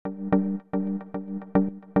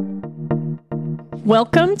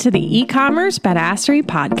Welcome to the E-commerce Badassery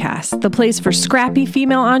Podcast, the place for scrappy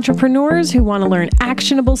female entrepreneurs who want to learn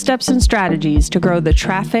actionable steps and strategies to grow the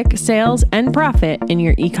traffic, sales, and profit in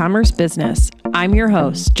your e-commerce business. I'm your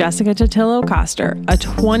host, Jessica Totillo-Coster, a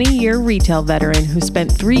 20-year retail veteran who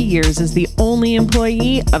spent 3 years as the only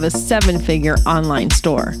employee of a 7-figure online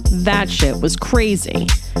store. That shit was crazy.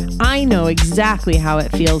 I know exactly how it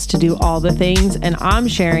feels to do all the things, and I'm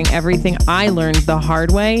sharing everything I learned the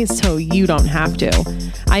hard way so you don't have to.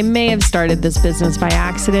 I may have started this business by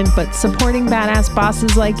accident, but supporting badass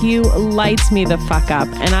bosses like you lights me the fuck up,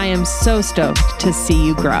 and I am so stoked to see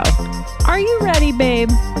you grow. Are you ready, babe?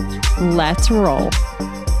 Let's roll.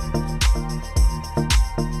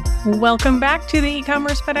 Welcome back to the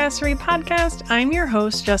E-commerce Badassery Podcast. I'm your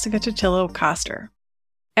host, Jessica Totillo-Coster.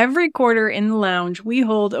 Every quarter in the lounge, we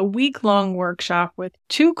hold a week-long workshop with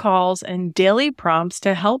 2 calls and daily prompts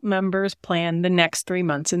to help members plan the next 3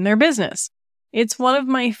 months in their business. It's one of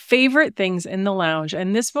my favorite things in the lounge,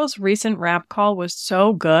 and this most recent wrap call was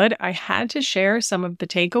so good, I had to share some of the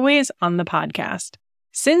takeaways on the podcast.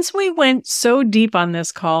 Since we went so deep on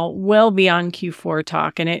this call, well beyond Q4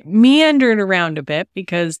 talk, and it meandered around a bit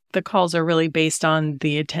because the calls are really based on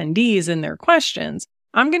the attendees and their questions,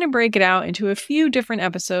 I'm going to break it out into a few different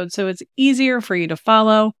episodes so it's easier for you to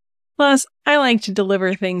follow. Plus, I like to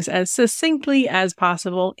deliver things as succinctly as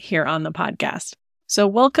possible here on the podcast. So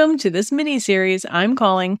welcome to this mini-series I'm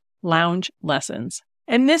calling Lounge Lessons.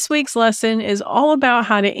 And this week's lesson is all about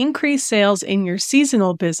how to increase sales in your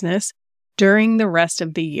seasonal business during the rest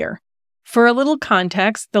of the year. For a little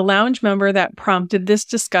context, the lounge member that prompted this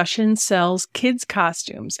discussion sells kids'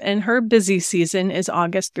 costumes, and her busy season is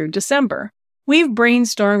August through December. We've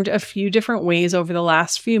brainstormed a few different ways over the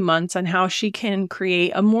last few months on how she can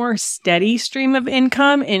create a more steady stream of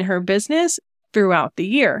income in her business throughout the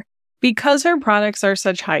year. Because her products are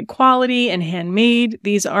such high quality and handmade,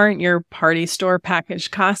 these aren't your party store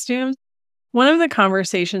packaged costumes. One of the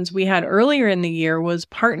conversations we had earlier in the year was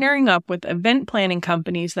partnering up with event planning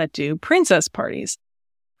companies that do princess parties.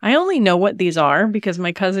 I only know what these are because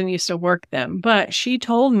my cousin used to work them, but she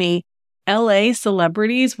told me LA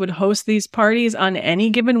celebrities would host these parties on any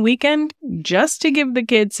given weekend just to give the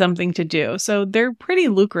kids something to do, so they're pretty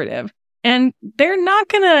lucrative. And they're not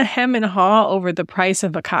going to hem and haw over the price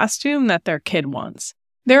of a costume that their kid wants.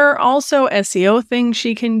 There are also SEO things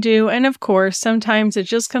she can do, and of course, sometimes it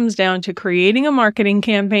just comes down to creating a marketing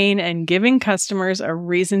campaign and giving customers a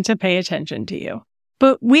reason to pay attention to you.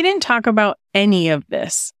 But we didn't talk about any of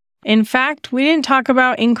this. In fact, we didn't talk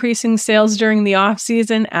about increasing sales during the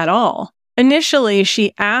off-season at all. Initially,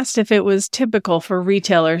 she asked if it was typical for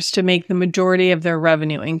retailers to make the majority of their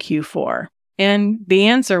revenue in Q4. And the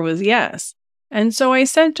answer was yes. And so I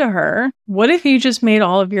said to her, what if you just made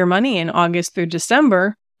all of your money in August through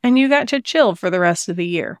December and you got to chill for the rest of the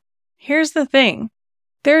year? Here's the thing.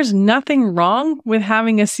 There's nothing wrong with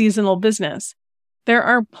having a seasonal business. There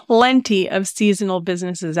are plenty of seasonal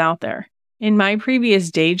businesses out there. In my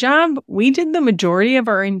previous day job, we did the majority of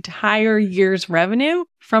our entire year's revenue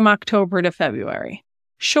from October to February.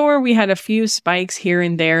 Sure, we had a few spikes here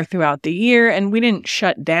and there throughout the year, and we didn't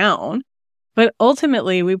shut down. But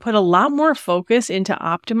ultimately, we put a lot more focus into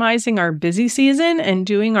optimizing our busy season and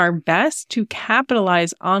doing our best to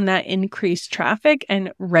capitalize on that increased traffic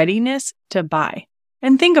and readiness to buy.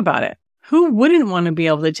 And think about it. Who wouldn't want to be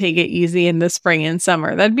able to take it easy in the spring and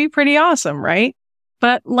summer? That'd be pretty awesome, right?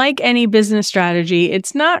 But like any business strategy,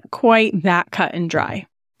 it's not quite that cut and dry.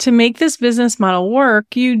 To make this business model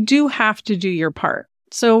work, you do have to do your part.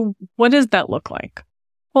 So what does that look like?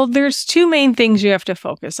 Well, there's 2 main things you have to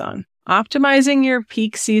focus on: optimizing your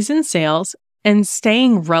peak season sales and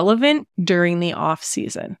staying relevant during the off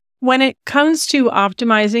season. When it comes to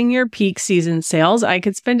optimizing your peak season sales, I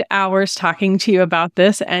could spend hours talking to you about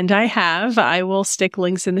this, and I have. I will stick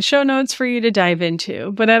links in the show notes for you to dive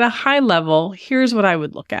into. But at a high level, here's what I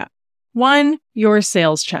would look at. 1, your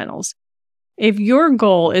sales channels. If your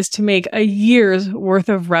goal is to make a year's worth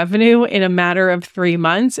of revenue in a matter of 3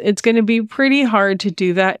 months, it's going to be pretty hard to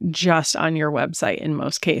do that just on your website in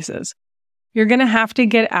most cases. You're going to have to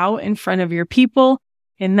get out in front of your people.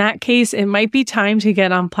 In that case, it might be time to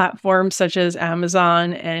get on platforms such as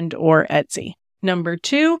Amazon and/or Etsy. Number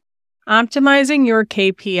 2, optimizing your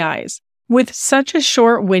KPIs. With such a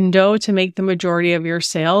short window to make the majority of your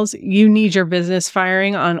sales, you need your business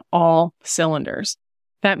firing on all cylinders.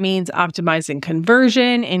 That means optimizing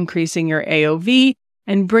conversion, increasing your AOV,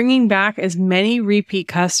 and bringing back as many repeat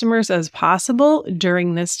customers as possible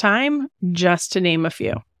during this time, just to name a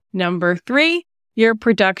few. Number 3, your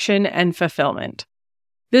production and fulfillment.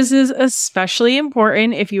 This is especially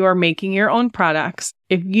important if you are making your own products.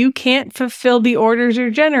 If you can't fulfill the orders you're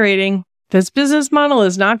generating, this business model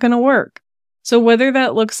is not going to work. So whether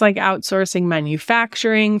that looks like outsourcing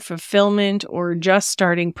manufacturing, fulfillment, or just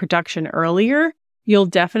starting production earlier, you'll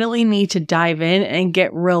definitely need to dive in and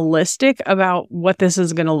get realistic about what this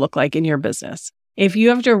is going to look like in your business. If you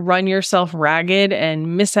have to run yourself ragged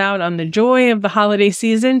and miss out on the joy of the holiday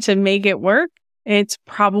season to make it work, it's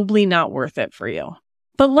probably not worth it for you.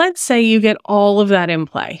 But let's say you get all of that in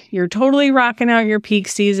play. You're totally rocking out your peak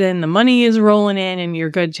season, the money is rolling in, and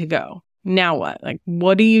you're good to go. Now what?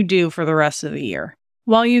 What do you do for the rest of the year?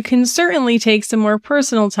 While you can certainly take some more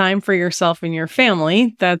personal time for yourself and your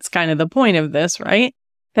family, that's kind of the point of this, right?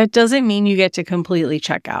 That doesn't mean you get to completely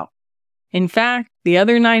check out. In fact, the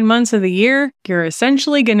other 9 months of the year, you're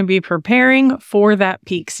essentially going to be preparing for that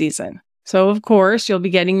peak season. So, of course, you'll be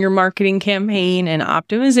getting your marketing campaign and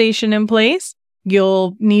optimization in place.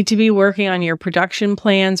 You'll need to be working on your production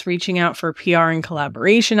plans, reaching out for PR and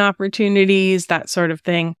collaboration opportunities, that sort of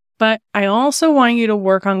thing. But I also want you to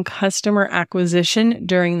work on customer acquisition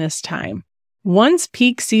during this time. Once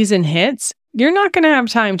peak season hits, you're not going to have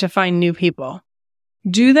time to find new people.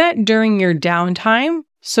 Do that during your downtime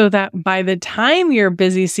so that by the time your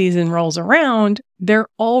busy season rolls around, they're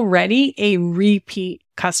already a repeat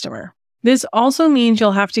customer. This also means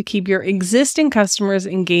you'll have to keep your existing customers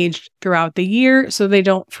engaged throughout the year so they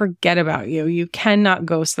don't forget about you. You cannot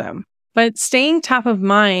ghost them. But staying top of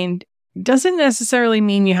mind doesn't necessarily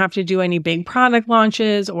mean you have to do any big product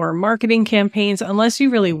launches or marketing campaigns unless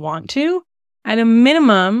you really want to. At a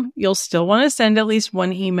minimum, you'll still want to send at least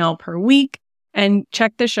one email per week and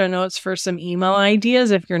check the show notes for some email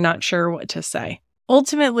ideas if you're not sure what to say.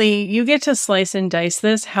 Ultimately, you get to slice and dice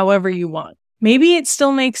this however you want. Maybe it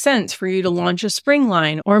still makes sense for you to launch a spring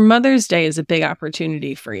line, or Mother's Day is a big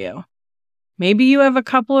opportunity for you. Maybe you have a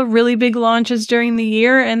couple of really big launches during the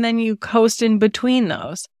year and then you coast in between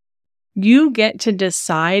those. You get to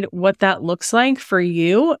decide what that looks like for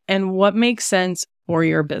you and what makes sense for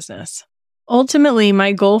your business. Ultimately,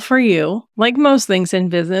 my goal for you, like most things in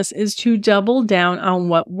business, is to double down on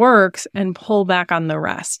what works and pull back on the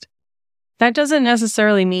rest. That doesn't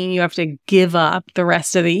necessarily mean you have to give up the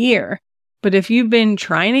rest of the year. But if you've been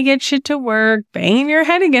trying to get shit to work, banging your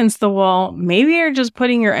head against the wall, maybe you're just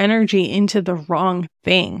putting your energy into the wrong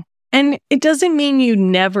thing. And it doesn't mean you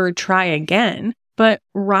never try again, but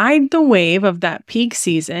ride the wave of that peak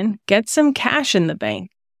season, get some cash in the bank.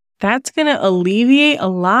 That's going to alleviate a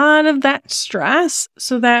lot of that stress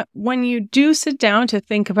so that when you do sit down to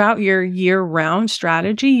think about your year-round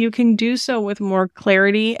strategy, you can do so with more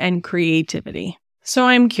clarity and creativity. So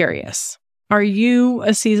I'm curious, are you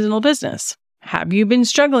a seasonal business? Have you been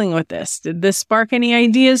struggling with this? Did this spark any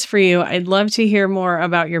ideas for you? I'd love to hear more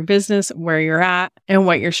about your business, where you're at, and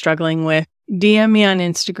what you're struggling with. DM me on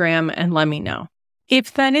Instagram and let me know.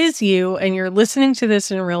 If that is you and you're listening to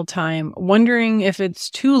this in real time, wondering if it's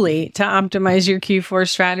too late to optimize your Q4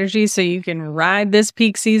 strategy so you can ride this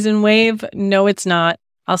peak season wave, no, it's not.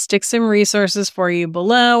 I'll stick some resources for you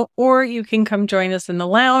below, or you can come join us in the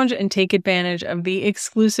lounge and take advantage of the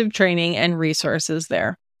exclusive training and resources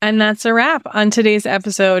there. And that's a wrap on today's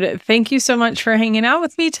episode. Thank you so much for hanging out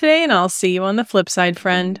with me today, and I'll see you on the flip side,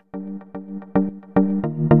 friend.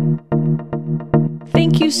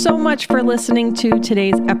 Thank you so much for listening to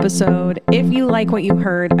today's episode. If you like what you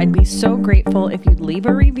heard, I'd be so grateful if you'd leave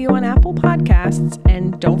a review on Apple Podcasts,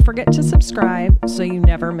 and don't forget to subscribe so you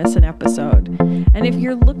never miss an episode. And if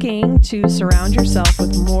you're looking to surround yourself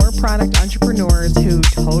with more product entrepreneurs who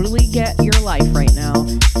totally get your life right now,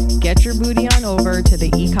 get your booty on over to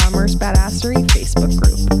the E-commerce Badassery Facebook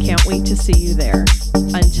group. Can't wait to see you there.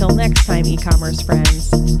 Until next time, e-commerce friends,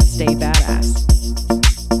 stay badass.